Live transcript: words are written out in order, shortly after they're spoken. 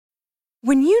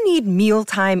When you need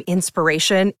mealtime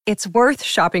inspiration, it's worth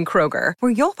shopping Kroger,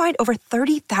 where you'll find over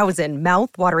 30,000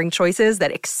 mouth-watering choices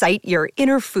that excite your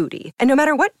inner foodie. And no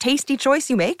matter what tasty choice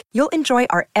you make, you'll enjoy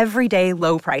our everyday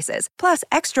low prices, plus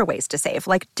extra ways to save,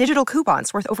 like digital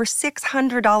coupons worth over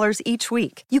 $600 each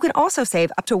week. You can also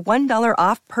save up to $1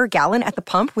 off per gallon at the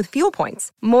pump with fuel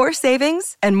points. More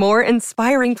savings and more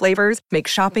inspiring flavors make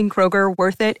shopping Kroger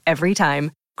worth it every time.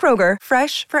 Kroger,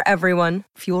 fresh for everyone.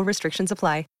 Fuel restrictions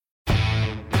apply.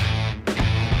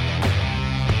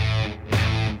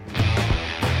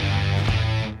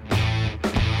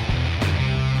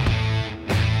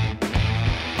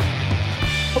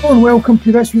 Hello and welcome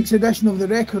to this week's edition of the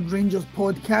Record Rangers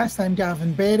podcast. I'm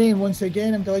Gavin Berry, and once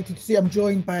again I'm delighted to say I'm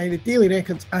joined by the Daily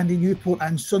Record's Andy Newport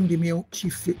and Sunday Mail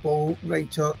chief football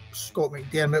writer Scott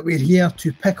McDermott. We're here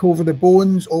to pick over the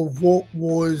bones of what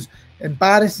was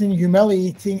embarrassing,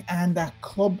 humiliating and a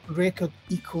club record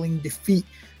equalling defeat.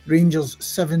 Rangers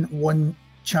 7-1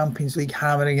 Champions League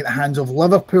hammering at the hands of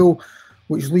Liverpool,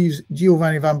 which leaves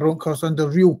Giovanni Van Bronckhorst under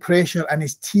real pressure and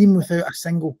his team without a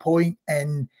single point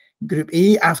in Group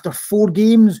A after 4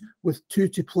 games with 2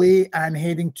 to play and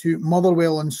heading to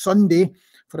Motherwell on Sunday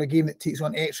for a game that takes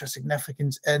on extra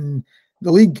significance in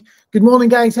the league. Good morning,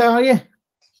 guys. How are you?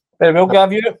 Very well,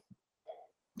 Gav. You?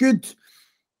 Good.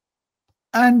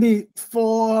 Andy,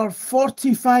 for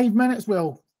 45 minutes,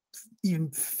 well, even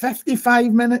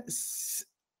 55 minutes,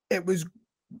 it was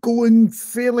going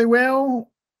fairly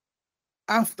well.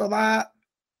 After that,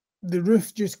 the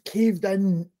roof just caved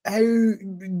in. How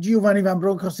Giovanni Van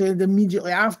Bronckhorst said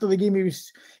immediately after the game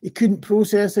he couldn't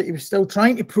process it. He was still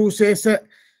trying to process it.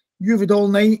 You've had all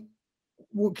night.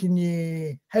 How can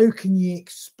you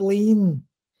explain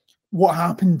what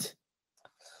happened?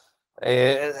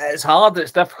 It's hard.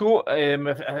 It's difficult.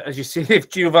 As you say,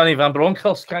 if Giovanni Van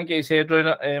Bronckhorst can't get his head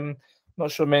around it, not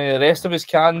sure many of the rest of us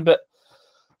can. But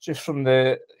just from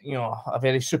a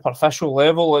very superficial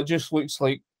level, it just looks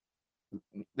like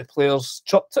the players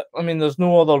chopped it. I mean, there's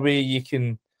no other way you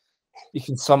can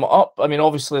sum it up. I mean,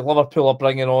 obviously Liverpool are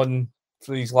bringing on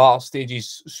for these latter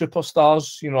stages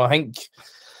superstars. I think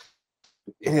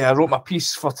I wrote my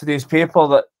piece for today's paper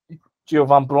that Gio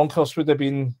Van Bronckhorst would have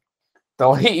been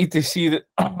delighted to see that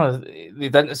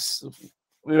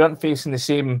we weren't facing the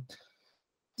same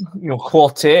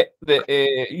quartet that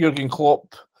Jurgen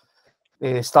Klopp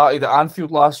started at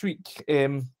Anfield last week.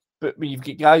 But when you've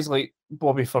got guys like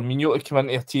Bobby Firmino to come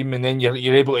into a team, and then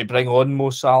you're able to bring on Mo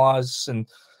Salahs and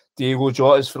Diego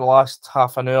Jotas for the last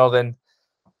half an hour, then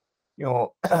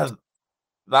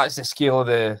that's the scale of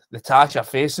the task you're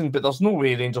facing. But there's no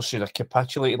way Rangers should have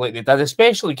capitulated like they did,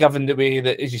 especially given the way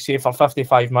that, as you say, for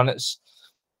 55 minutes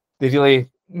they really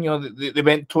they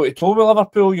went toe to toe with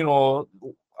Liverpool.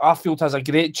 Arfield has a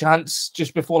great chance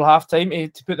just before half time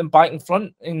to put them back in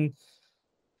front, and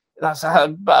that's a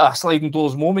bit of a sliding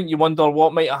doors moment. You wonder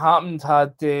what might have happened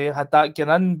had that gone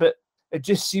in, but it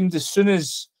just seemed as soon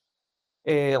as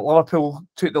Liverpool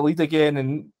took the lead again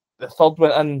and the third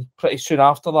went in pretty soon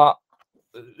after that,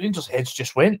 Rangers' heads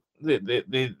just went.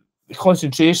 The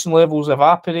concentration levels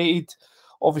evaporated.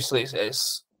 Obviously,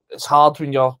 it's hard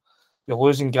when you're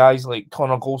losing guys like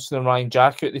Connor Goldson and Ryan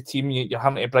Jack out the team. You're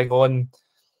having to bring on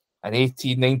an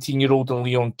 18, 19-year-old and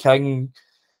Leon King.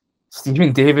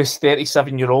 Stephen Davis,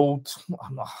 37-year-old,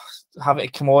 having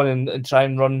to come on and try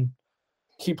and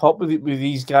keep up with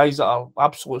these guys that are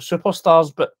absolute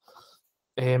superstars, but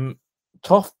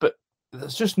tough. But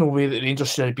there's just no way that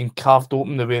Rangers should have been carved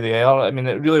open the way they are. I mean,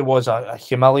 it really was a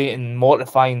humiliating,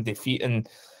 mortifying defeat, and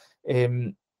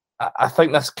I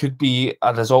think this could be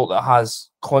a result that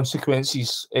has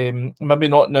consequences. Maybe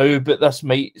not now, but this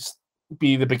might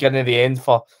be the beginning of the end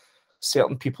for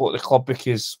certain people at the club,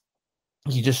 because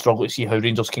you just struggle to see how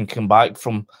Rangers can come back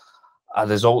from a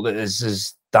result that is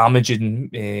as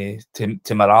damaging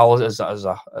to morale as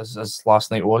last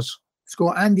night was.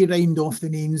 Scott, Andy rhymed off the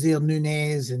names there,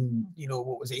 Nunez and,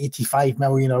 what was it, 85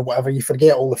 million or whatever. You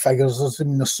forget all the figures.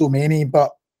 There's so many, but,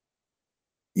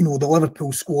 the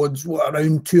Liverpool squad's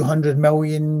around 200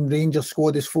 million. Rangers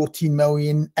squad is 14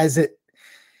 million. Is it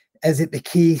the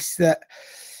case that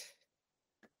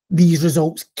these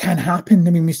results can happen?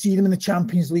 I mean, we see them in the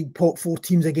Champions League, pot 4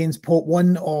 teams against pot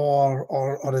 1, or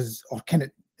is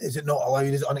it not allowed?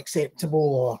 Is it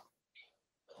unacceptable? Or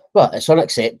well, it's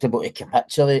unacceptable to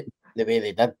capitulate the way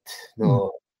they did.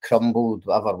 Crumbled,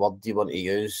 whatever word you want to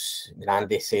use.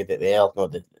 Andy said it there.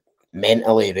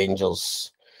 Mentally,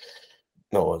 Rangers,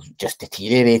 just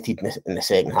deteriorated in the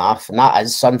second half, and that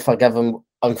is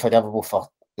unforgivable for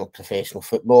professional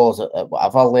footballers at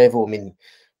whatever level. I mean,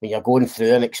 when you're going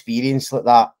through an experience like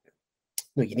that,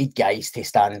 no, you need guys to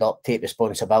stand up, take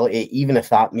responsibility, even if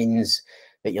that means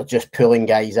that you're just pulling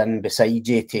guys in beside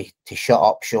you to shut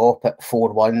up shop at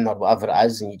 4-1 or whatever it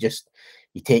is, and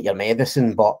you take your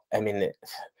medicine. But I mean,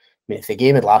 if the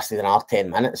game had lasted another 10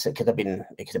 minutes, it could have been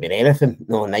anything.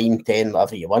 No, 9, 10,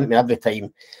 whatever you want. I mean, every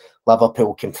time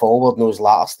Liverpool came forward in those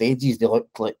latter stages, they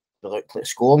looked like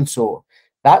scoring. So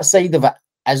that side of it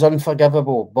is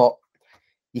unforgivable. But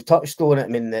you touched on it. I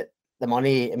mean, the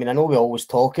money. I mean, I know we always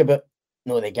talk about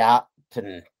the gap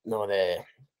and the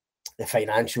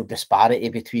financial disparity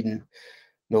between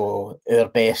our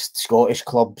best Scottish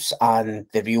clubs and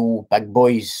the real big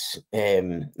boys.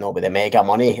 With the mega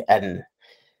money, and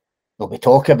we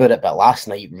talk about it, but last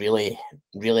night really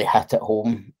hit it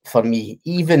home for me.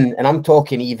 Even I'm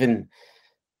talking even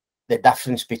the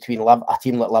difference between a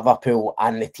team like Liverpool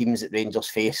and the teams that Rangers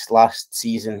faced last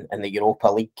season in the Europa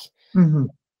League. Mm-hmm.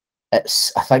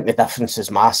 I think the difference is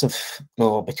massive,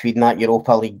 between that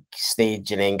Europa League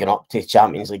stage and then going up to the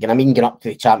Champions League. And I mean going up to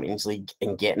the Champions League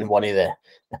and getting one of the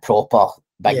proper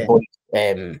big boys.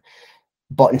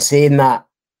 But in saying that,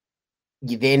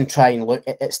 you then try and look.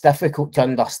 It's difficult to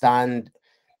understand.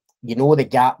 The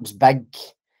gap's big,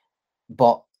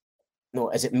 but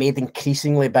is it made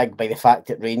increasingly big by the fact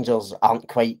that Rangers aren't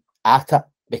quite at it?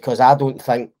 Because I don't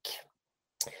think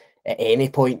at any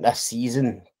point this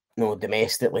season,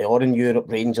 domestically or in Europe,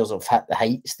 Rangers have hit the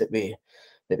heights that we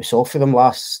saw for them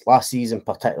last season,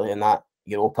 particularly in that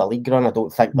Europa League run. I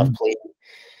don't think they're playing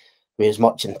with as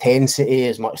much intensity,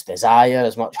 as much desire,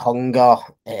 as much hunger,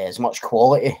 as much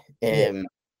quality.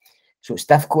 So it's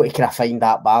difficult to kind of find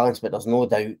that balance, but there's no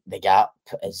doubt the gap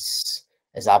is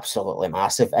absolutely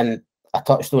massive. And I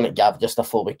touched on it, Gav, just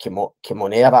before we came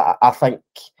on air. I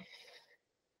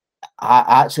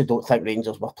actually don't think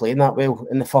Rangers were playing that well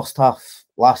in the first half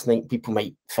last night. People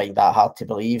might find that hard to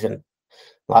believe, and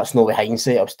that's no with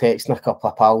hindsight. I was texting a couple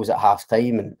of pals at half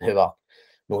time and who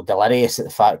were delirious at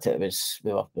the fact that we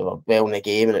were well in the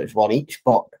game and it was one each.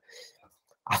 But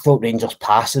I thought Rangers'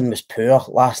 passing was poor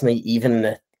last night,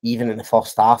 even in the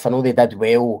first half. I know they did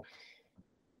well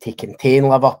to contain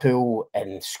Liverpool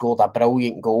and scored a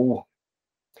brilliant goal.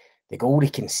 The goal they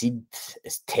conceded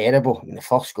is terrible. I mean, the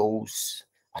first goal's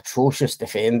atrocious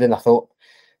defending. I thought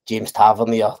James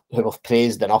Tavernier, who we've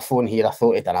praised enough on here, I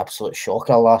thought he did an absolute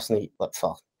shocker last night,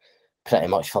 for pretty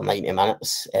much for 90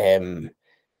 minutes.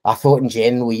 I thought in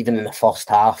general, even in the first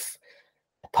half,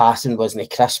 the passing wasn't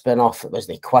crisp enough, it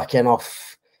wasn't quick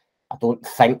enough. I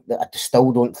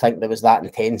still don't think there was that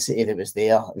intensity that was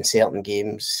there in certain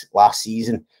games last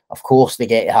season. Of course, they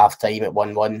get to half time at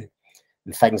 1-1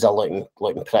 and things are looking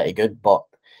pretty good, but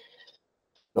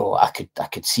I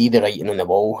could see the writing on the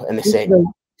wall in the second.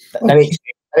 I didn't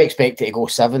expect it to go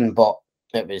 7, but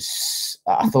I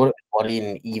thought it was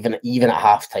worrying even at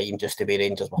half time just to be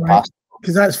Rangers were past.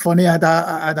 Because that's funny. I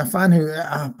had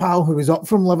a pal who was up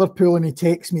from Liverpool, and he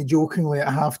texted me jokingly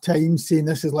at half time saying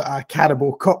this is like a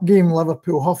Carabao Cup game,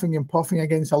 Liverpool huffing and puffing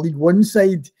against a League One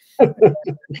side.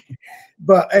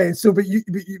 But it's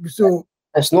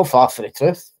no far from the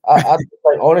truth. I think,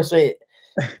 honestly,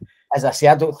 as I say,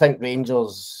 I don't think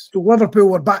Rangers. So Liverpool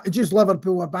were bad. Just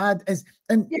Liverpool were bad.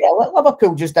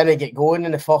 Liverpool just didn't get going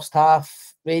in the first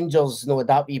half. Rangers,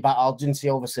 that wee bit of urgency,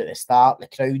 obviously at the start, and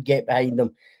the crowd get behind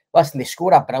them. Listen,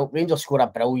 Rangers score a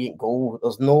brilliant goal.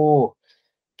 There's no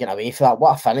getting away from that.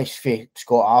 What a finish for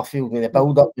Scott Arfield. I mean, the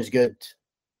build-up was good.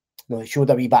 He showed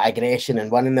a wee bit of aggression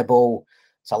and winning the ball.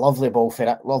 It's a lovely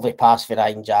lovely pass for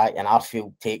Ryan Jack, and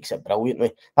Arfield takes it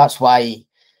brilliantly. That's why,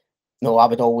 I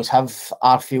would always have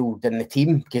Arfield in the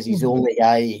team, because he's the only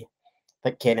guy. I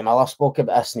think Kenny Miller spoke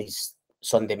about this in his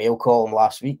Sunday Mail column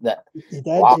last week, that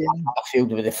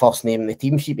Arfield with the first name in the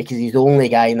team sheet, because he's the only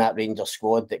guy in that Rangers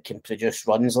squad that can produce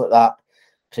runs like that,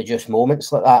 produce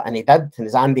moments like that, and he did. And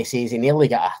as Andy says, he nearly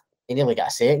got a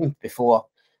second before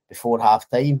half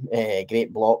time.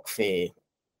 Great block for,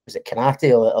 was it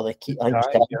Kanate or the key?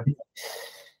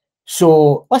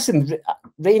 So listen,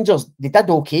 Rangers, they did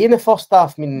okay in the first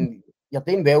half. I mean, you're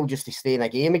doing well just to stay in a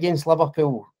game against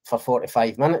Liverpool for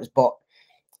 45 minutes, but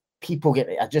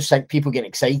I just think people get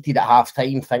excited at half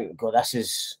time, think, God, this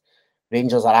is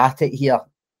Rangers are at it here.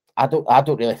 I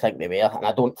don't really think they were, and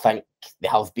I don't think they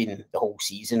have been the whole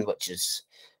season, which is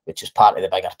part of the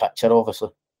bigger picture, obviously.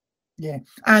 Yeah,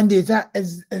 and is that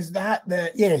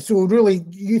so really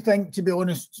you think, to be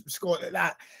honest, Scott,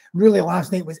 that really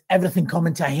last night was everything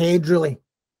coming to a head, really?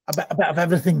 A bit of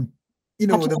everything. They've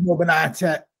not been at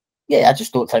it. Yeah, I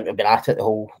just don't think they've been at it the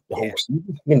whole season.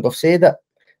 I mean, we've said it.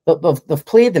 They've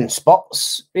played in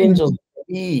spots, Rangers.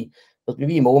 There's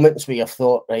maybe moments where you've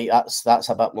thought, right, that's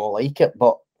a bit more like it,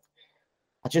 but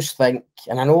I just think,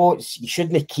 and I know you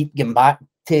shouldn't keep going back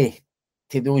to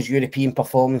those European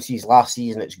performances last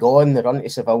season. It's gone. The run to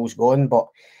Seville's gone, but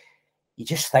you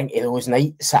just think of those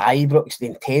nights at Ibrox, the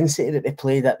intensity that they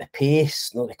played at, the pace,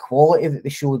 the quality that they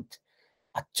showed.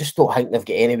 I just don't think they've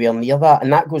got anywhere near that.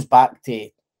 And that goes back to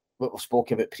what we've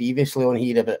spoken about previously on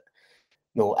here about,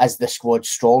 is the squad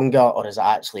stronger or is it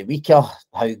actually weaker?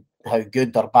 How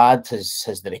good or bad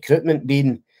has the recruitment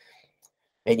been?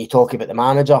 Then you talk about the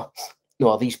manager.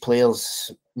 Are these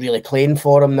players really playing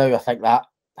for him now? I think that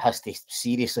has to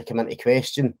seriously come into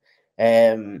question.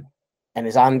 And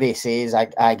as Andy says, I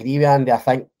agree with Andy.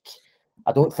 I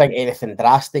don't think anything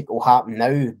drastic will happen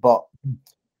now, but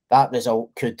that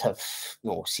result could have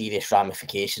serious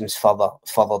ramifications further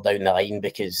down the line,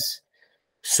 because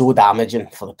so damaging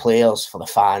for the players, for the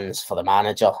fans, for the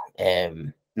manager.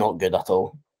 Not good at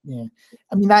all. Yeah,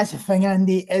 I mean, that's the thing,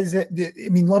 Andy, is that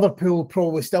Liverpool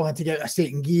probably still had to get a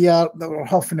second gear. They were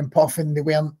huffing and puffing. They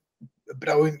weren't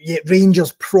brilliant. Yet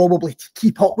Rangers, probably to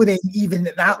keep up with them, even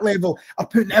at that level, are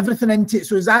putting everything into it.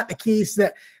 So is that the case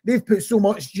that they've put so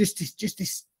much just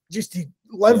to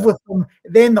live with them,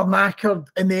 then they're knackered,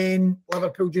 and then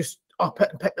Liverpool just up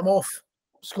it and pick them off?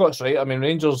 Scott's right. I mean,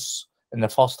 Rangers in the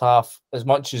first half, as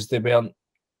much as they weren't,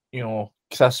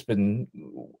 crisp and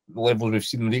the levels we've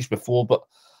seen them reach before, but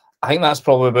I think that's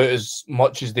probably about as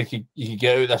much as you could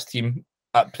get out of this team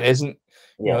at present.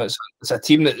 Yeah. It's a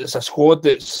team it's a squad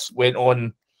that's went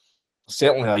on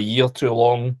certainly a year too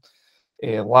long.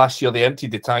 Last year they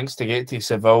emptied the tanks to get to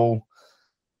Seville,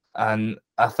 and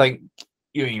I think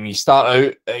you start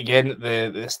out again at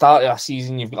the start of a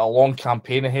season. You've got a long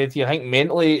campaign ahead here. I think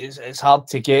mentally it's hard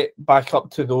to get back up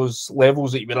to those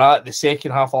levels that you were at the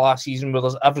second half of last season, where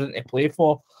there's everything to play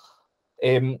for.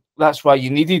 That's why you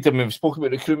needed, we've spoken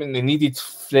about recruitment, they needed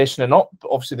freshening up.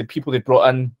 Obviously, the people they brought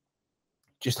in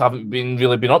just haven't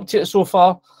really been up to it so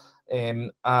far.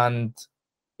 And,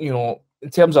 in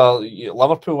terms of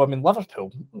Liverpool,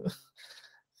 Liverpool,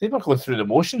 they were going through the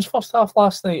motions first half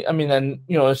last night.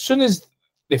 As soon as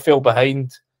they fell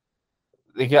behind,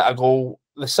 they get a goal,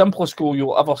 the simplest goal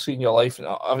you'll ever see in your life.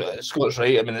 And Scott's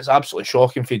right. It's absolutely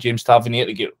shocking for James Tavernier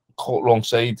to get caught wrong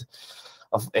side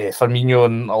of Firmino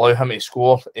and allow him to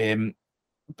score.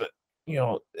 But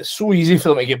it's so easy for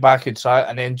them to get back in track,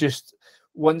 and then just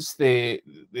once they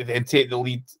then take the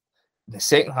lead in the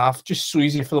second half, just so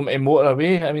easy for them to motor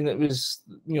away. It was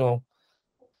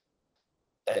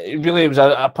it really was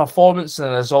a performance and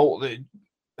a result that,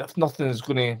 if nothing, is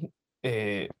going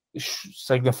to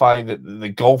signify that the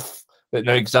gulf that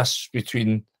now exists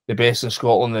between the best in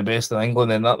Scotland and the best in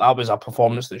England, and that was a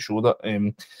performance that showed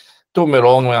it. Don't get me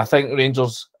wrong, I think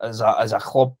Rangers as a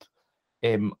club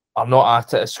are not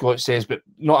at it, as Scott says, but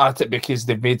not at it because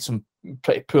they've made some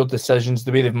pretty poor decisions.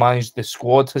 The way they've managed the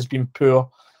squad has been poor,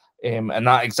 and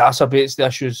that exacerbates the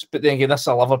issues. But then again, this is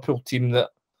a Liverpool team that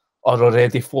are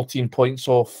already 14 points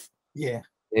off. Yeah.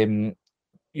 The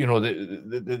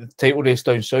title race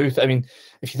down south.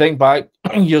 If you think back,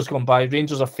 years gone by,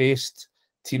 Rangers have faced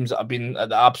teams that have been at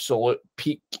the absolute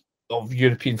peak of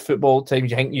European football at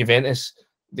times. You think Juventus,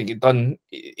 they get done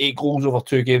 8 goals over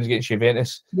 2 games against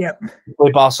Juventus. Yep.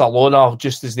 Play Barcelona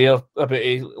just as they're about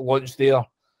to launch their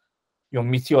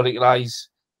meteoric rise.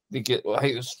 They get, I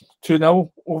think it's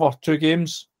 2-0 over 2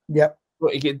 games. Yep.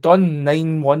 But you get done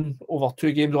 9-1 over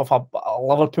 2 games off a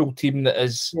Liverpool team that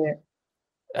is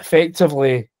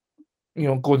effectively,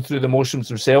 going through the motions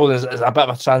themselves. Is a bit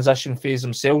of a transition phase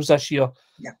themselves this year.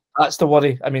 Yeah. That's the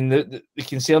worry. The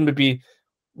concern would be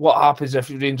what happens if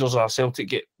Rangers or Celtic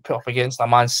get put up against a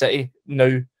Man City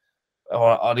now,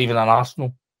 or even an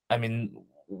Arsenal.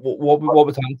 What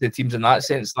would happen to the teams in that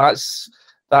sense? That's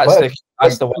the worry.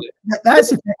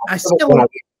 That's I still.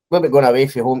 We'll be going away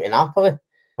from home to Napoli.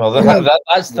 Well,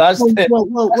 that's the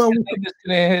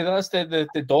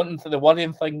daunting, the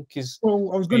worrying thing, because I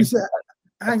was going to say,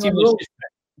 hang on,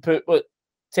 put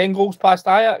 10 goals past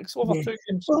Ajax over 2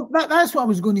 games. Well, that's what I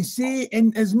was going to say.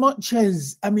 And as much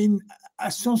as, I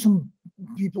saw some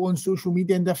people on social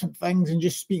media and different things, and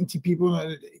just speaking to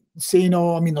people saying,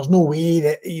 there's no way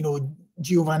that,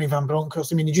 Giovanni Van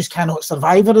Bronckhorst, you just cannot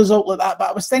survive a result like that. But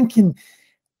I was thinking,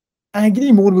 I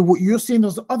agree more with what you're saying.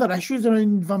 There's other issues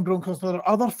around Van Bronckhorst. There are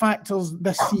other factors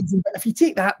this season. But if you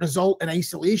take that result in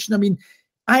isolation,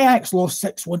 Ajax lost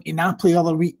 6-1 to Napoli the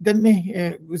other week, didn't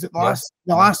they? Was it the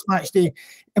last match day?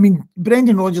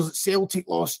 Brendan Rodgers at Celtic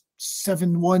lost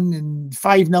 7-1 and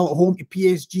 5-0 at home to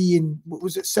PSG, and what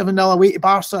was it, 7-0 away to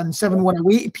Barca and 7-1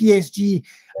 away to PSG.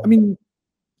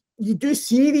 You do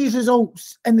see these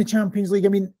results in the Champions League.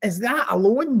 Is that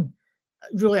alone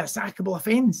really a sackable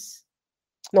offence?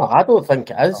 No, I don't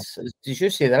think it is. As you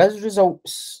say, there is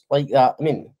results like that. I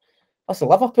mean, listen,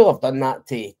 Liverpool have done that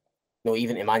to,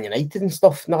 even to Man United and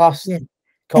stuff in the last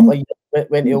couple of years.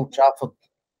 Went to Old Trafford.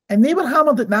 And they were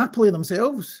hammered at Napoli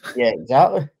themselves. Yeah,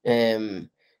 exactly.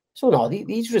 So no,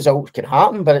 these results can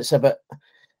happen, but it's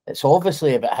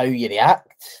obviously about how you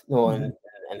react, and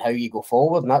how you go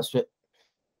forward, and that's what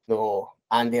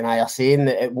Andy and I are saying,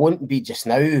 that it won't be just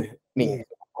now. I mean,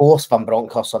 of course, Van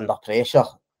Bronckhorst under pressure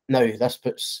now. This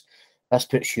puts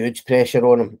huge pressure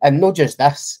on him, and not just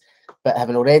this, but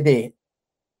having already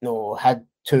had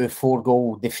 2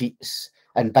 4-goal defeats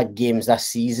in big games this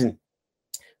season,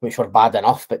 which were bad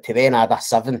enough, but to then add a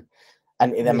 7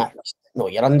 into the mix,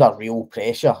 you're under real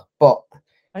pressure. But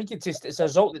I think it's a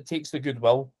result that takes the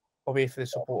goodwill away from the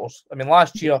supporters. I mean,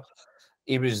 last year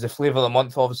he was the flavour of the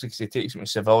month, obviously, because he takes him to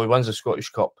Seville. He wins the Scottish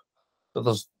Cup, but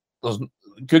there's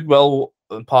goodwill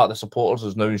on part of the supporters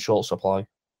is now in short supply.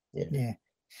 Yeah.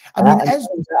 I mean,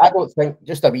 I don't think,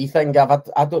 just a wee thing, Gav,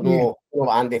 I don't know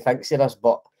what Andy thinks of this,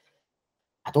 but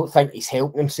I don't think he's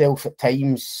helping himself at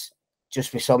times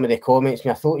just with some of the comments. I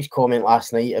mean, I thought his comment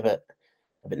last night about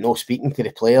no speaking to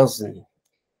the players and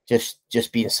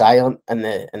just being silent in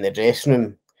the dressing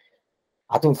room,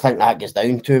 I don't think that goes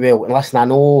down too well. And listen, I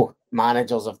know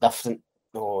managers have different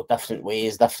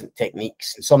ways, different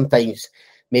techniques, and sometimes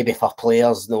maybe for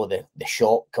players, the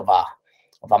shock of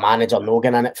a manager not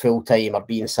getting in it full time or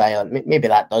being silent, maybe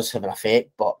that does have an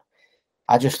effect. But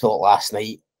I just thought last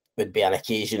night would be an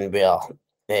occasion where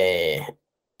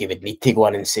he would need to go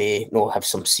in and say, have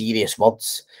some serious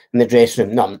words in the dressing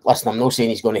room. No, listen, I'm not saying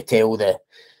he's going to tell the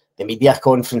media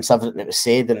conference everything that was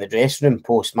said in the dressing room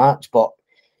post match, but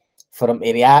for him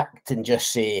to react and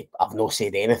just say, I've not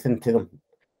said anything to them.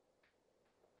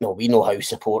 No, we know how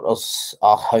supporters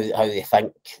are, how they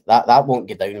think. That won't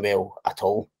get down well at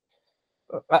all.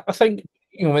 I think,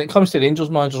 when it comes to Rangers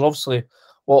managers, obviously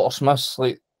Walter Smith's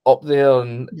up there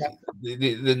and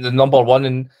the number one,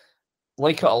 and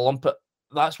like it or lump it,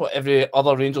 that's what every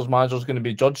other Rangers manager is going to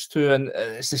be judged to, and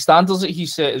it's the standards that he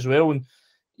set as well. And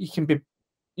you can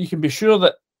be sure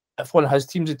that if one of his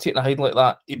teams had taken a hide like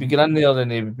that, he'd be getting in there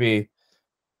and he would be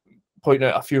pointing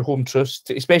out a few home truths,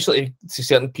 especially to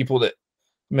certain people that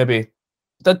maybe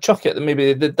did chuck it, that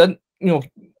maybe they didn't,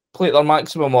 play at their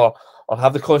maximum or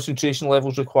have the concentration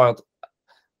levels required.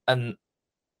 And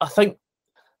I think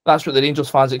that's what the Rangers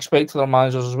fans expect of their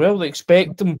managers as well. They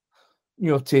expect them,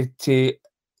 to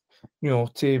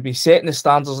be setting the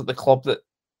standards at the club, that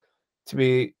to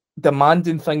be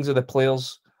demanding things of the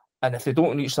players, and if they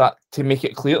don't reach that, to make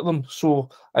it clear to them. So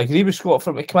I agree with Scott.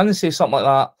 For him to come in and say something like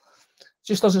that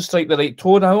just doesn't strike the right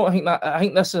tone. I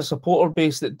think this is a supporter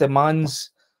base that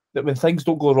demands that when things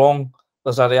don't go wrong,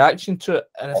 there's a reaction to it.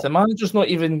 And if the manager's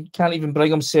can't even bring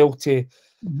himself to,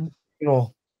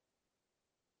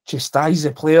 chastise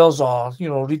the players or,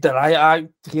 read the riot act,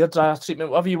 hairdryer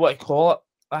treatment, whatever you want to call it,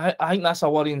 I think that's a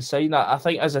worrying sign. I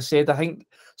think, as I said, I think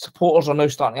supporters are now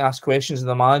starting to ask questions of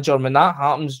the manager. And when that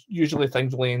happens, usually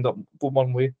things will end up going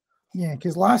one way. Yeah,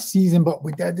 because last season, but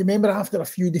we did remember after a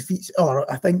few defeats, or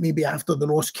I think maybe after the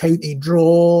Ross County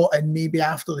draw and maybe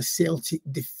after the Celtic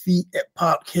defeat at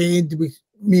Parkhead, we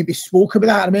maybe spoke about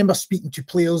that. I remember speaking to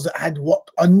players that had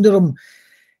worked under him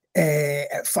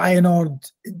at Feyenoord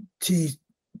to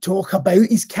talk about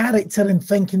his character and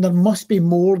thinking there must be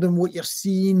more than what you're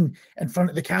seeing in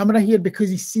front of the camera here, because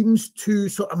he seems too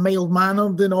sort of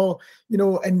mild-mannered and all,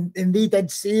 and they did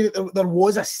say that there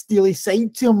was a steely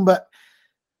side to him, but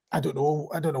I don't know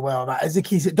whether that is the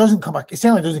case. It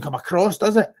certainly doesn't come across,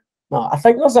 does it? No, I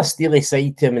think there's a steely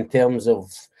side to him in terms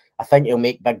of, I think he'll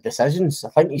make big decisions. I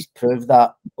think he's proved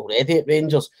that already at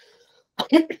Rangers.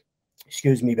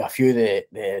 Excuse me, but a few of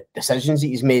the decisions that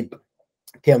he's made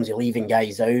in terms of leaving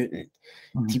guys out and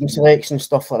team selection,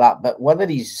 stuff like that. But whether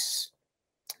he's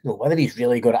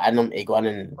really got it in him to go in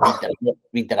and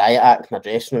read the riot act in the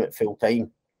dressing room at full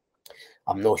time,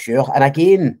 I'm not sure. And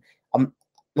again,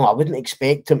 I wouldn't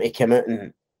expect him to come out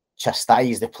and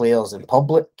chastise the players in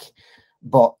public.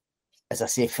 But as I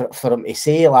say, for him to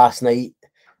say last night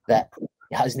that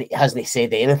he hasn't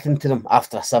said anything to them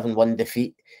after a 7-1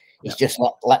 defeat, he's just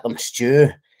let them stew,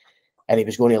 and he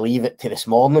was going to leave it to this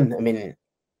morning. I mean,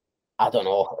 I don't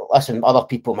know. Listen, other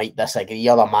people might disagree.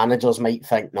 Other managers might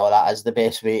think, no, that is the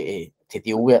best way to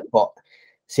deal with it. But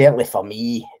certainly for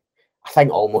me, I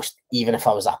think almost, even if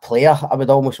I was a player, I would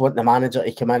almost want the manager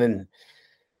to come in and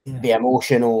be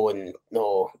emotional and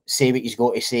say what he's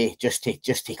got to say, just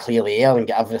to clear the air and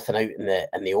get everything out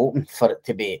in the open, for it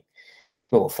to be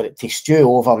for it to stew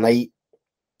overnight,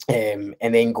 and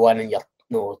then go in and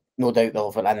you're no doubt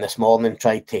they'll in this morning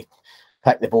tried to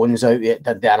pick the bones out, did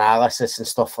the analysis and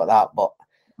stuff like that. But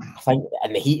I think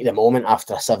in the heat of the moment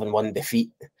after a 7-1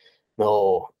 defeat,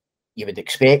 you would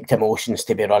expect emotions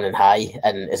to be running high.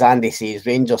 And as Andy says,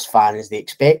 Rangers fans, they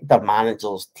expect their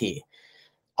managers to,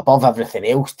 above everything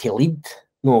else, to lead.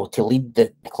 To lead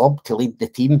the club, to lead the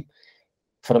team.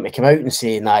 For him to come out and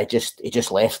say, nah, he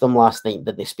just left them last night,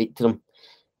 did they speak to them?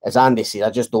 As Andy said,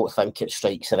 I just don't think it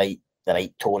strikes the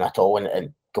right tone at all.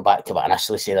 And go back to what I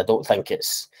initially said, I don't think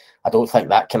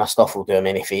that kind of stuff will do him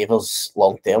any favours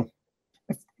long term.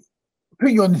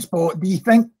 Put you on the spot. Do you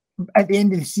think at the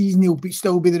end of the season he'll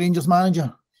still be the Rangers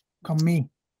manager come May?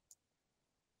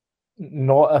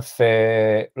 Not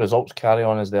if results carry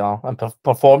on as they are, and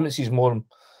performances more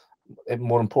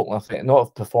important. I think not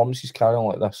if performances carry on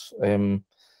like this.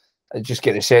 I just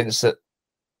get the sense that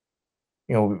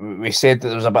we said that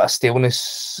there was a bit of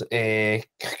staleness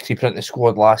creeping into the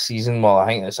squad last season. Well, I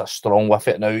think it's a strong with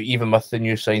it now, even with the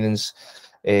new signings.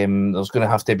 There's going to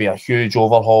have to be a huge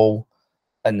overhaul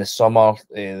in the summer.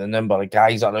 The number of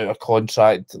guys that are out of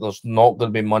contract, there's not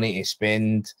going to be money to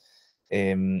spend.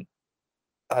 I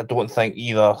don't think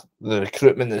either the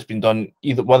recruitment that's been done,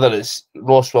 either whether it's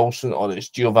Ross Wilson or it's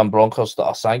Gio Van Bronckhorst that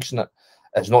are sanctioning it,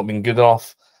 has not been good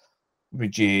enough.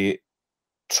 Would you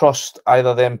trust either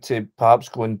of them to perhaps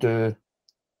go and do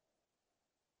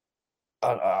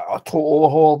a total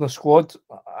overhaul in the squad?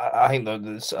 I think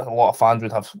that a lot of fans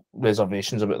would have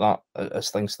reservations about that as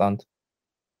things stand.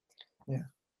 Yeah,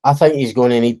 I think he's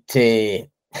going to need to. It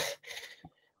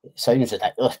sounds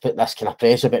ridiculous put this kind of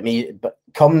pressure about me, but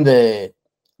come the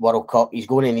World Cup, he's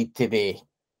going to need to be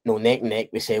neck and neck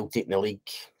with Celtic in the league.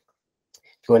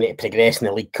 He's going to need to progress in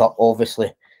the League Cup,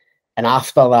 obviously, and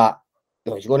after that,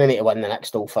 he's going to need to win the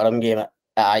next Old Firm game at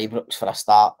Ibrox for a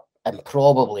start, and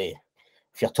probably,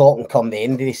 if you're talking come the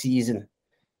end of the season,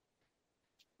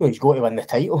 he's going to win the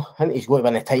title. I think he's going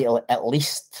to win the title at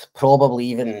least, probably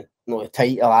even the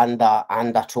title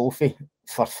and a trophy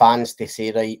for fans to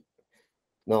say, right,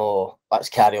 no, let's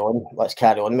carry on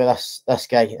with this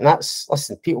guy. And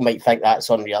listen, people might think that's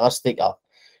unrealistic or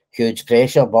huge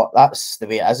pressure, but that's the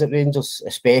way it is at Rangers,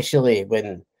 especially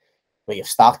when you've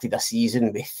started a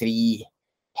season with 3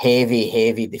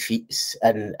 heavy defeats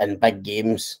in big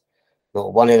games.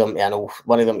 One of them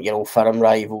your Old Firm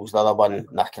rivals, the other one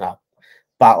that kind of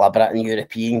Battle of Britain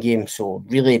European game. So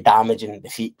really damaging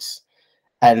defeats.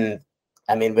 And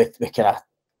I mean, we kind of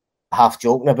half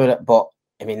joking about it, but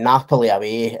I mean, Napoli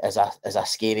away is a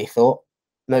scary thought.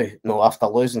 Now, after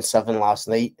losing 7 last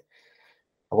night,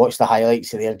 I watched the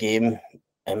highlights of their game.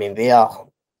 I mean, they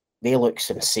look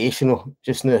sensational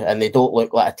just now, and they don't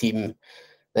look like a team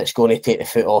that's going to take the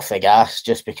foot off the gas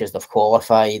just because they've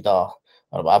qualified or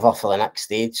whatever for the next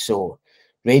stage. So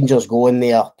Rangers going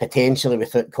there potentially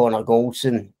without Connor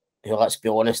Goldson, who, let's be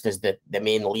honest, is the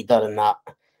main leader in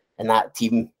that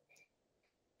team.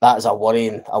 That is a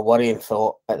worrying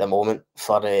thought at the moment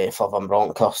for Van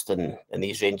Bronckhorst and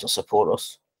these Rangers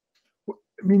supporters. I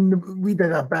mean, we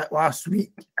did a bit last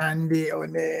week, and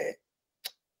on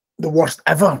the worst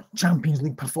ever Champions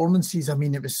League performances. I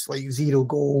mean, it was like 0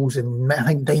 goals, and I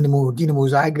think Dinamo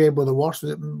Zagreb were the worst.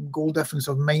 Was it goal difference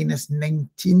of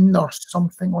 -19 or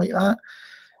something like that?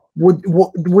 What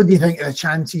do you think of the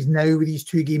chances now with these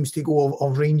 2 games to go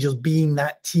of Rangers being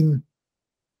that team?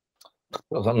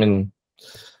 Well, I mean,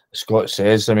 Scott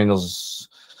says, I mean, there's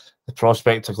the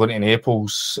prospect of going to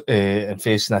Naples and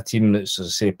facing a team that's, as I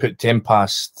say, put 10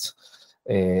 past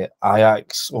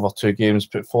Ajax over 2 games,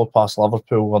 put 4 past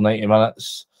Liverpool over 90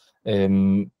 minutes.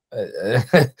 It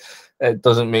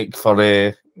doesn't make for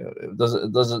it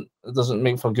doesn't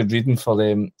make for good reading for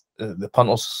the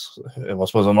punters. I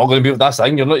suppose I'm not going to be with that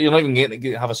thing. You're not even getting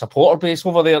to have a supporter base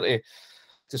over there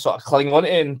to sort of cling on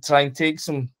to and try and take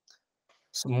some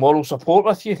moral support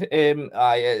with you. It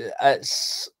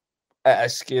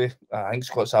is scary. I think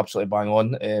Scott's absolutely bang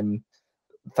on.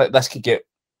 This could get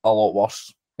a lot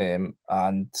worse, and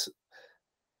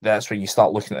that's when you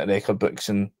start looking at the record books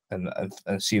and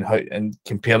seeing how and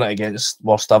comparing it against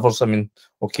worst evers. I mean,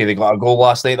 okay, they got a goal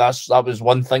last night. That was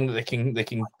one thing that they can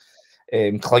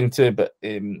cling to, but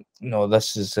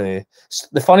this is the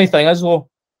funny thing is though.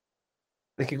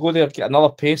 They could go there, get another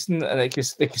pasting, and they could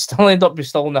still end up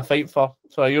still in the fight for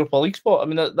a Europa League spot. I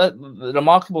mean, the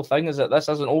remarkable thing is that this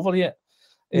isn't over yet.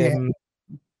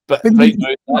 But right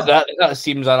now, that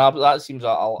seems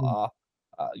a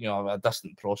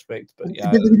distant prospect. But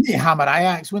yeah, they need to hammer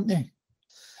Ajax, wouldn't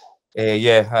they?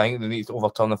 Yeah, I think they need to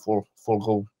overturn the four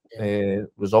goal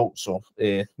result. So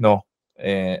no,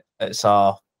 it's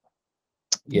a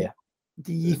yeah.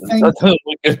 Do you think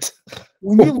good.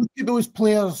 When you look at those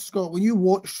players, Scott, when you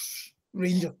watch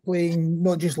Rangers playing,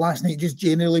 not just last night, just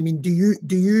generally, I mean, do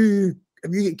you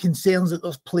have you got concerns that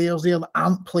there's players there that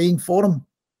aren't playing for him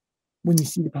when you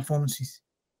see the performances?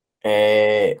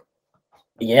 Yeah,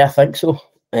 I think so.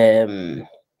 I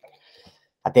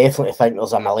definitely think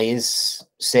there's a malaise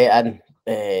set in,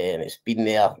 and it's been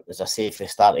there, as I say, for the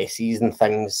start of the season.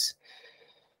 Things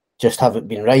just haven't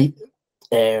been right.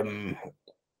 There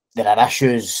are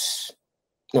issues.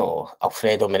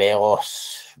 Alfredo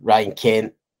Morelos, Ryan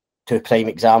Kent, two prime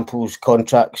examples.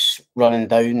 Contracts running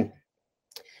down.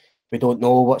 We don't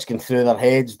know what's going through their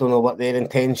heads. Don't know what their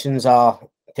intentions are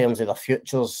in terms of their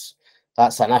futures.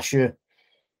 That's an issue.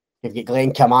 You've got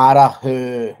Glenn Kamara,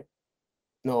 who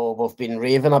we've been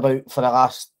raving about for the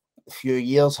last few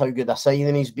years, how good a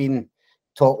signing he's been.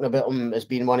 Talking about him as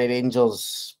being one of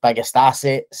Rangers' biggest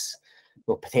assets.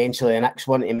 Potentially the next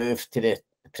one to move to the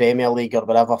Premier League or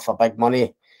whatever for big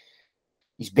money.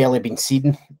 He's barely been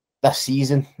seen this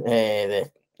season. The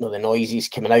noises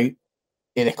coming out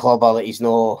of the club are that he's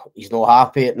no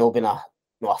happy at not being a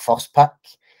first pick.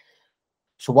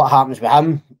 So what happens with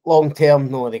him long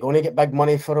term? Are they going to get big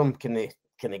money for him? Can they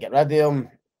get rid of him?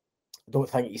 I don't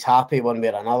think he's happy one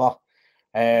way or another.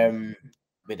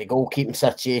 With the goalkeeping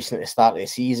situation at the start of the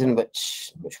season,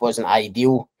 which wasn't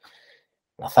ideal.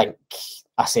 I think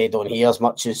I said on here, as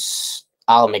much as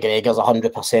Alan McGregor's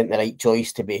 100% the right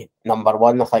choice to be number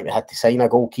one, I think they had to sign a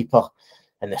goalkeeper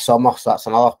in the summer, so that's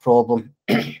another problem.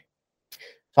 So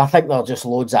I think there are just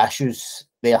loads of issues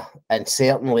there, and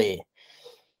certainly,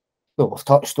 we've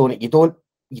touched on it. You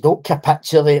don't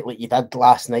capitulate like you did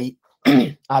last night.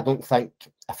 I don't think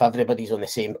if everybody's on the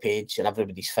same page and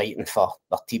everybody's fighting for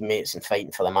their teammates and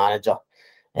fighting for the manager,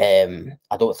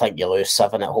 I don't think you lose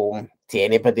 7 at home to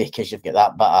anybody, because you've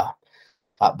got that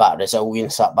bit of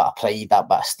resilience, that bit of pride, that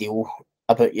bit of steel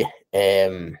about you.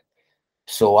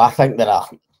 So I think there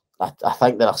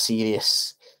are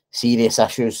serious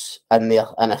issues in there,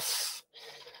 and if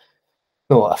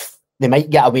they might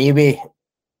get away with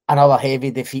another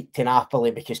heavy defeat to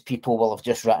Napoli, because people will have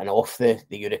just written off the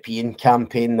European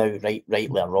campaign now,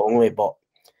 rightly or wrongly. But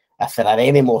if there are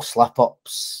any more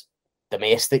slip-ups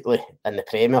domestically in the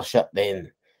Premiership,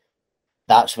 then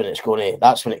that's when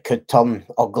it could turn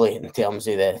ugly in terms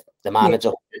of the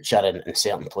manager future and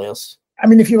certain players. I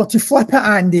mean, if you were to flip it,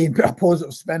 Andy, and put a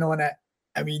positive spin on it,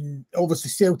 I mean, obviously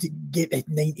Celtic get the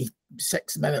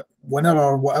 96-minute winner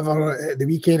or whatever at the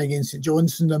weekend against St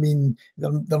Johnstone. I mean,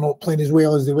 they're not playing as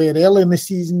well as they were early in the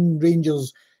season.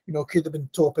 Rangers, could have been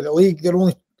top of the league. They're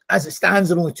only, as it stands,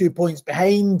 they're only 2 points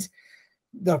behind.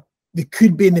 They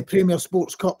could be in the Premier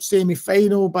Sports Cup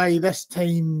semi-final by this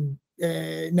time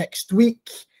next week.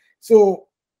 So,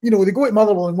 they go to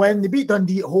Motherwell and win. They beat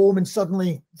Dundee at home, and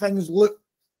suddenly things look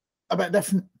a bit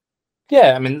different.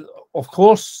 Yeah, I mean, of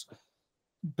course.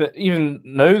 But even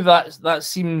now, that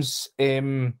seems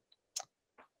not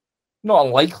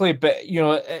unlikely. But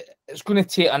it's going to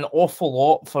take an awful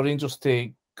lot for Rangers to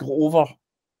go over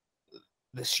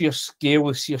the sheer scale,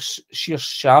 the sheer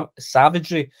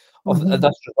savagery of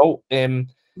this result.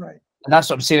 Right, and that's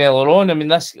what I'm saying earlier on. I mean,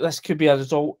 this could be a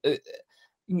result. It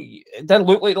did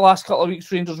look like the last couple of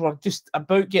weeks Rangers were just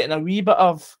about getting a wee bit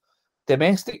of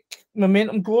domestic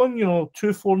momentum going,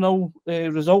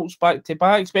 2-4-0 results back to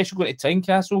back, especially going to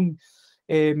Tynecastle,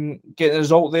 getting a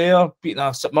result there, beating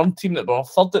a St Mirren team that were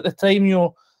third at the time.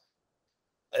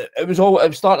 It was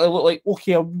starting to look like,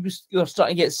 okay, they're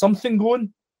starting to get something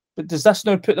going, but does this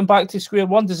now put them back to square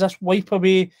one? Does this wipe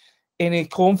away any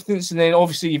confidence? And then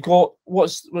obviously you've got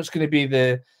what's going to be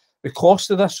the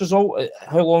cost of this result.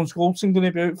 How long's Goldson going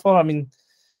to be out for? I mean,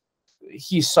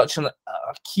 he's such a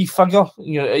key figure. Are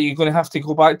you going to have to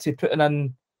go back to putting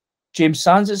in James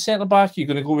Sands at centre back? You're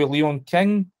going to go with Leon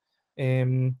King? Do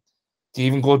you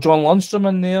even go John Lundstram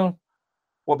in there?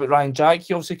 What about Ryan Jack?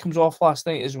 He obviously comes off last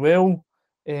night as well.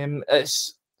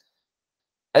 It's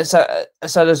a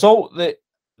result that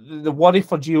the worry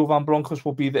for Gio Van Bronckhorst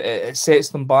will be that it sets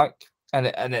them back and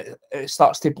it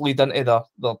starts to bleed into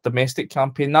the domestic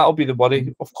campaign. That'll be the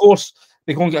worry. Of course,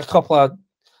 they're going to get a couple of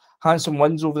handsome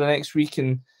wins over the next week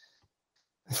and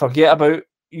forget about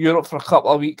Europe for a couple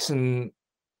of weeks, and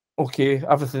okay,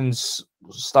 everything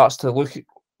starts to look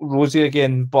rosy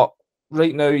again. But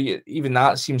right now, even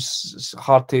that seems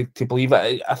hard to believe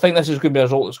it. I think this is going to be a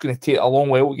result that's going to take a long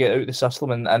while to get out of the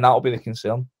system, and that'll be the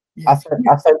concern. I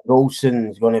think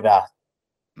Golson's going to be a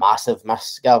massive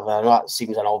miss, Gavin. I know that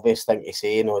seems an obvious thing to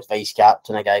say, as vice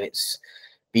captain, a guy that's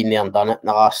been there and done it in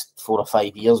the last 4 or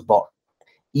 5 years, but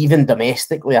even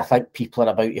domestically, I think people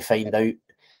are about to find out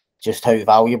just how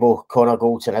valuable Connor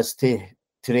Goldson is to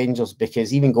Rangers,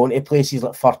 because even going to places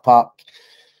like Fir Park,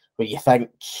 where you think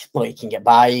you can get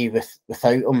by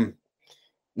without him,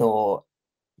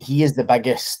 he is the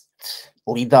biggest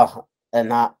leader in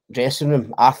that dressing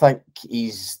room. I think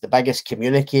he's the biggest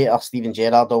communicator. Steven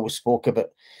Gerrard always spoke about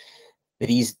the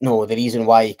reason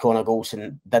why Conor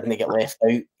Goldson didn't get left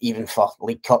out, even for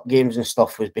League Cup games and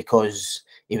stuff, was because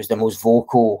he was the most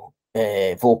vocal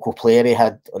player he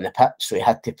had on the pitch, so he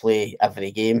had to play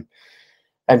every game.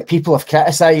 And people have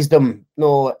criticised him,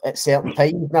 at certain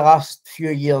times in the last few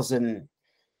years. And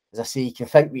as I say, you can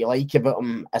think what you like about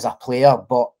him as a player,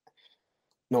 but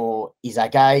he's a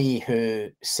guy who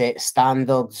sets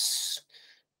standards,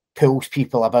 pulls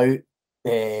people about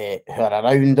who are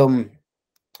around him.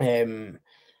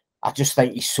 I just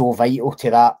think he's so vital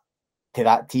to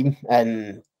that team.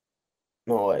 And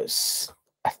it's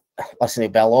listen,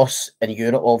 he'll be a loss in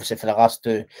Europe, obviously, for the last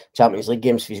 2 Champions League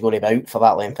games if he's going to be out for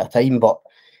that length of time. But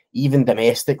even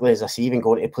domestically, as I say, even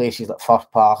going to places like Firth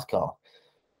Park or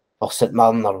St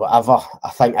Mirren or whatever,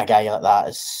 I think a guy like that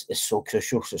is so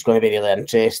crucial. So it's going to be really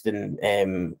interesting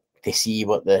to see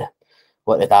what the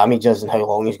damage is and how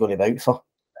long he's going to be out for.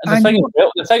 And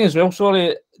the thing as well,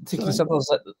 sorry to consider is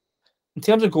that in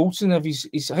terms of Goldson, I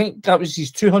think that was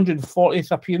his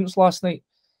 240th appearance last night.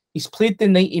 He's played the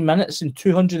 90 minutes in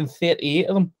 238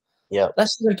 of them. Yeah,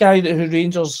 this is a guy who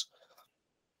Rangers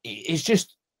is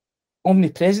just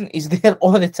omnipresent. He's there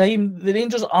all the time. The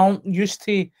Rangers aren't used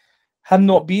to him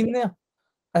not being there,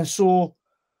 and so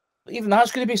even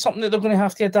that's going to be something that they're going to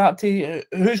have to adapt to.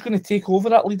 Who's going to take over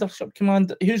that leadership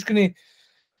command? Who's going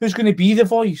to be the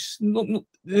voice?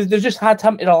 They've just had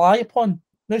him to rely upon.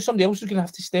 Now somebody else is going to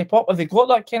have to step up. Have they got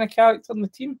that kind of character in the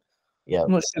team? Yeah,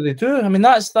 I'm not sure they do. I mean,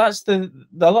 that's the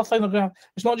other thing they're going to have.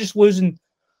 It's not just losing.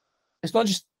 It's not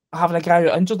just having a guy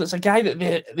out injured. It's a guy that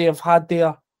they have had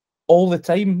there all the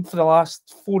time for the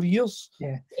last 4 years.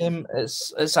 Yeah,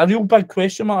 it's a real big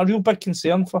question mark, a real big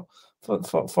concern for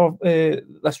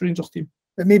this Rangers team.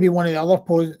 But maybe one of the other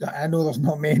positives, I know there's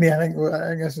not many. I think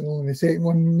this is only the second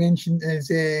one mentioned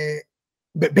is,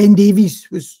 but Ben Davies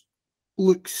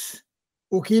looks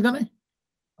okay, doesn't he?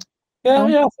 Yeah,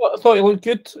 I thought he looked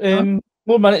good.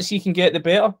 More minutes he can get, the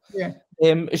better. Yeah.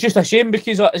 It's just a shame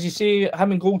because, as you say,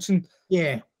 him and Goldson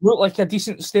look like a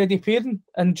decent, steady pairing.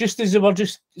 And just as they were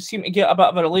just seem to get a bit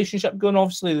of a relationship going,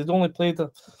 obviously they'd only played a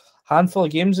handful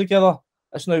of games together.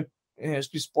 It's now it's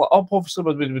been split up, obviously,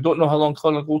 but we don't know how long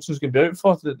Conor Goldson's going to be out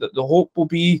for. The hope will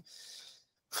be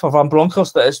for Van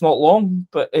Bronckhorst that it's not long,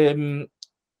 but it's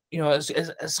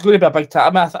going to be a big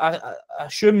time. I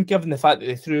assume, given the fact that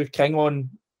they threw King on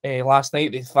last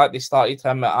night, the fact they started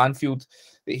him at Anfield,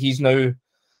 that he's now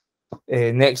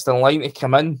next in line to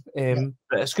come in.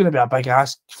 But it's going to be a big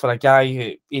ask for a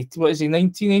guy,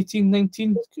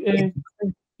 19?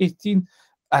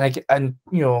 And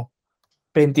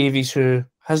Ben Davies, who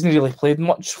hasn't really played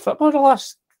much football the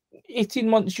last 18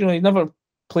 months. He never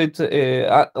played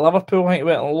at Liverpool. I think he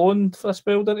went on loan for a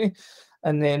spell, didn't he?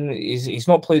 And then he's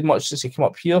not played much since he came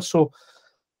up here. So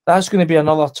that's going to be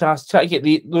another chance. Try to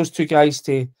get those two guys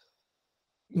to,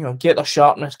 get their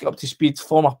sharpness, get up to speed,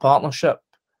 form a partnership,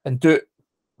 and do it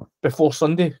before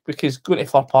Sunday, because going to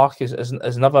Fir Park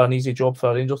is never an easy job for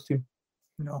a Rangers team.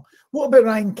 No. What about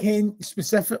Ryan Kent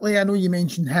specifically? I know you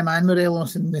mentioned him and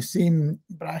Morelos in the same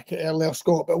bracket earlier,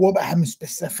 Scott, but what about him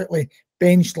specifically?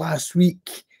 Benched last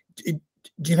week. Do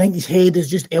you think his head is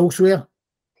just elsewhere?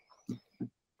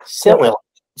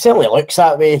 Certainly looks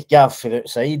that way, Gav, from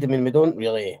outside. I mean, we don't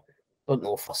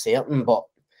know for certain, but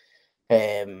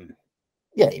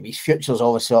his future's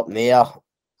obviously up in the air.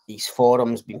 His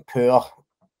form's been poor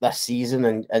this season,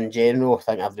 and in general, I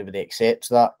think everybody accepts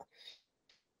that.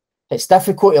 It's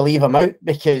difficult to leave him out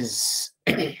because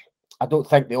I don't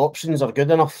think the options are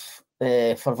good enough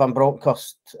for Van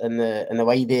Bronckhorst in the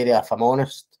wide area, if I'm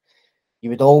honest.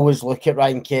 You would always look at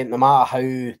Ryan Kent, no matter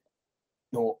how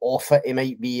off it he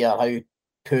might be or how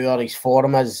poor his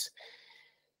form is.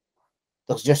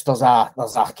 There's a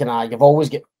kind of, you've always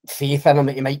got faith in him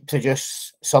that he might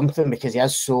produce something because he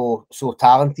is so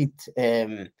talented.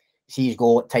 See his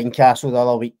goal at Tynecastle the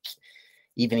other week,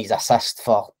 even his assist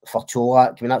for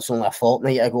Cholak. I mean, that's only a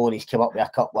fortnight ago, and he's come up with a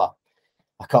couple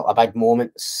of big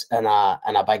moments in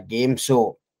a big game.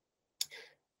 So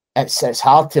it's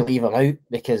hard to leave him out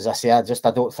because I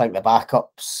don't think the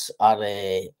backups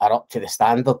are up to the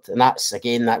standard, and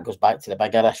that goes back to the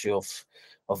bigger issue of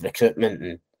recruitment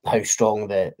and how strong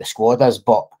the squad is.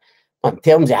 But in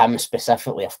terms of him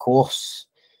specifically, of course,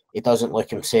 he doesn't look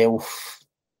himself.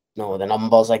 The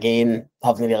numbers again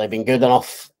haven't really been good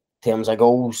enough in terms of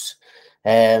goals.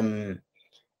 And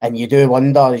you do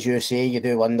wonder, as you say,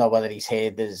 whether his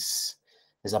head is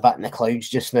a bit in the clouds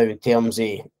just now in terms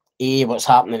of A, what's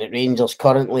happening at Rangers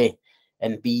currently,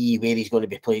 and B, where he's going to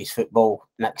be playing his football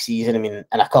next season. I mean,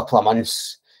 in a couple of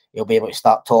months, he'll be able to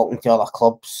start talking to other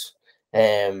clubs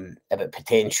about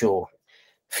potential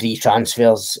free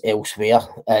transfers elsewhere,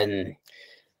 and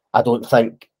I don't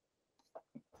think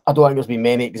there's been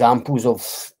many examples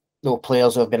of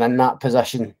players who have been in that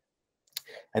position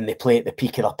and they play at the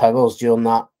peak of their powers during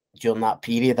that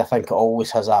period. I think it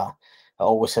always has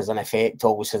an effect,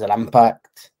 always has an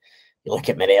impact. You look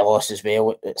at Morelos as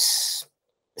well; it's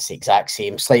the exact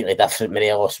same, slightly different.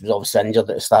 Morelos was obviously injured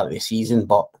at the start of the season,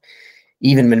 but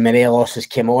even when Morelos has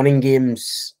come on in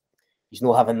games, he's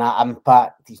not having that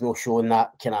impact. He's not showing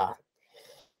that kind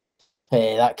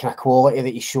of quality that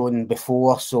he's shown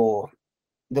before. So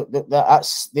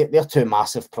they're two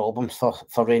massive problems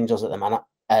for Rangers at the minute,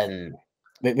 and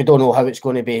we don't know how it's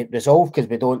going to be resolved because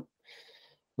we've not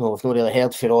really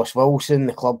heard from Ross Wilson.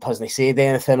 The club hasn't said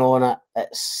anything on it.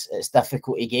 It's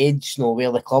difficult to gauge,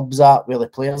 where the club's at, where the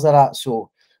players are at. So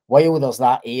while there's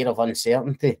that air of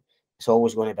uncertainty, it's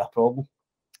always going to be a problem.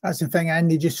 That's the thing,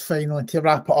 Andy, just finally to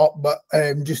wrap it up, but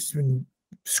just when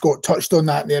Scott touched on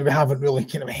that there, we haven't really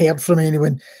kind of heard from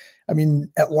anyone. I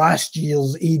mean, at last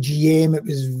year's AGM, it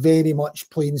was very much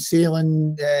plain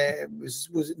sailing. Was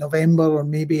it November or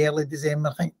maybe early December?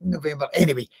 I think November.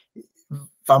 Anyway,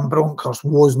 Van Bronckhorst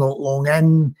was not long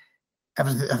in. I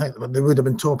think they would have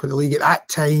been top of the league at that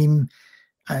time.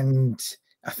 And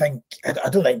I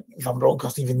don't think Van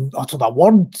Bronckhorst even uttered a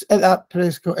word at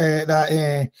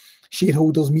that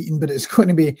shareholders meeting, but it's going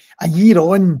to be a year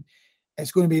on.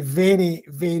 It's going to be very,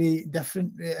 very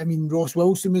different. I mean, Ross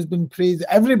Wilson has been praised.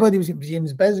 Everybody was,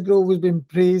 James Bisgrove has been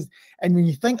praised. And when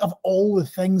you think of all the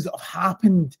things that have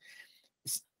happened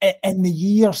in the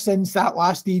year since that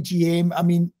last AGM, I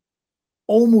mean,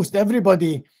 almost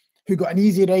everybody who got an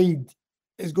easy ride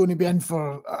is going to be in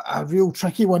for a real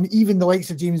tricky one, even the likes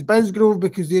of James Bisgrove,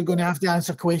 because they're going to have to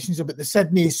answer questions about the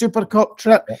Sydney Super Cup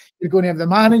trip. You're going to have the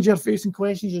manager facing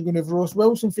questions. You're going to have Ross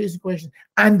Wilson facing questions,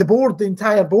 and the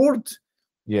entire board.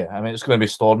 Yeah, I mean, it's going to be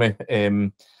stormy.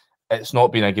 It's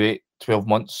not been a great 12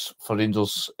 months for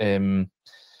Rangers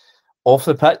off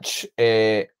the pitch.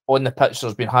 On the pitch,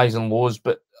 there's been highs and lows,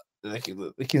 but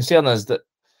the concern is that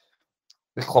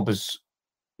the club is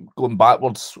going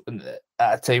backwards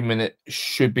at a time when it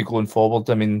should be going forward.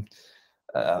 I mean,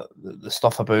 the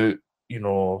stuff about,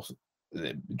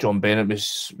 John Bennett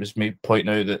was pointing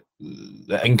out that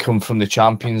the income from the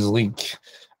Champions League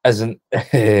isn't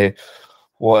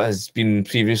what has been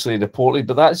previously reported,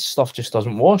 but that stuff just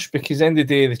doesn't wash, because at the end of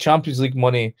the day, the Champions League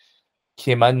money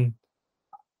came in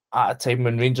at a time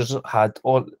when Rangers had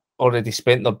already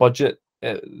spent their budget.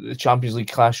 The Champions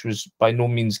League clash was by no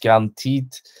means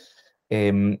guaranteed.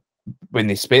 When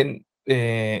they spent,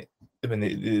 when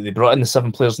they brought in the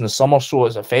 7 players in the summer, so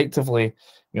it's effectively,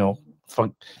 I'm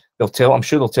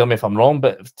sure they'll tell me if I'm wrong,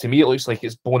 but to me it looks like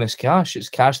it's bonus cash. It's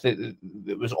cash that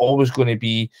was always going to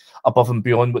be above and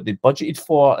beyond what they budgeted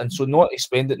for, and so not to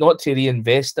spend it, not to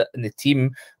reinvest it in the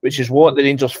team, which is what the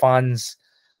Rangers fans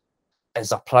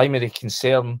is a primary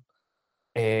concern,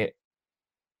 and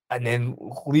then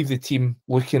leave the team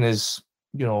looking as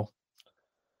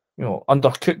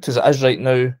undercooked as it is right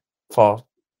now for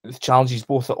the challenges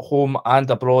both at home and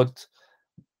abroad.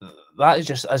 That's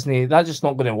just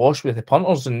not going to wash with the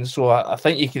punters, and so I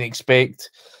think you can expect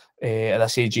at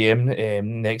this AGM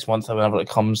next month or whenever it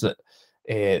comes that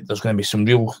there's going to be some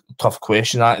real tough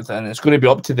questions, and it's going to be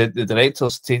up to the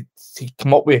directors to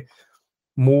come up with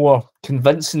more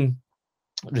convincing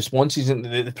responses than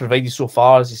they provided so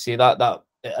far. As you say, that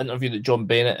interview that John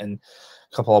Bennett and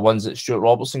a couple of ones that Stuart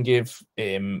Robertson gave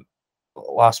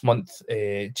last month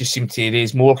just seemed to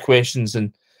raise more questions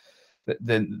than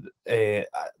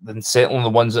settling the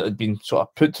ones that had been sort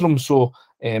of put to them. So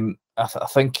I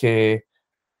think it's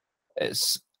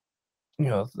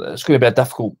it's going to be a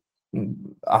difficult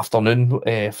afternoon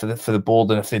for the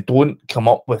board, and if they don't come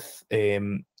up with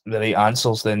the right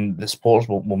answers, then the supporters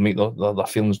will make their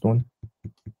feelings known.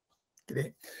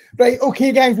 Great. Right,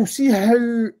 okay, guys, we'll see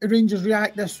how Rangers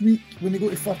react this week when they go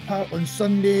to Fir Park on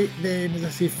Sunday. Then, as I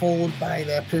say, followed by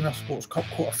the Premier Sports Cup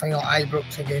quarter-final,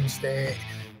 Ibrox against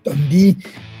Dundee.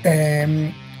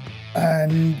 And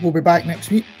we'll be back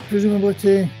next week, presumably,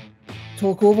 to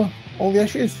talk over all the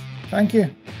issues. Thank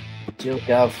you. Cheers,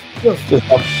 Gav. Cheers.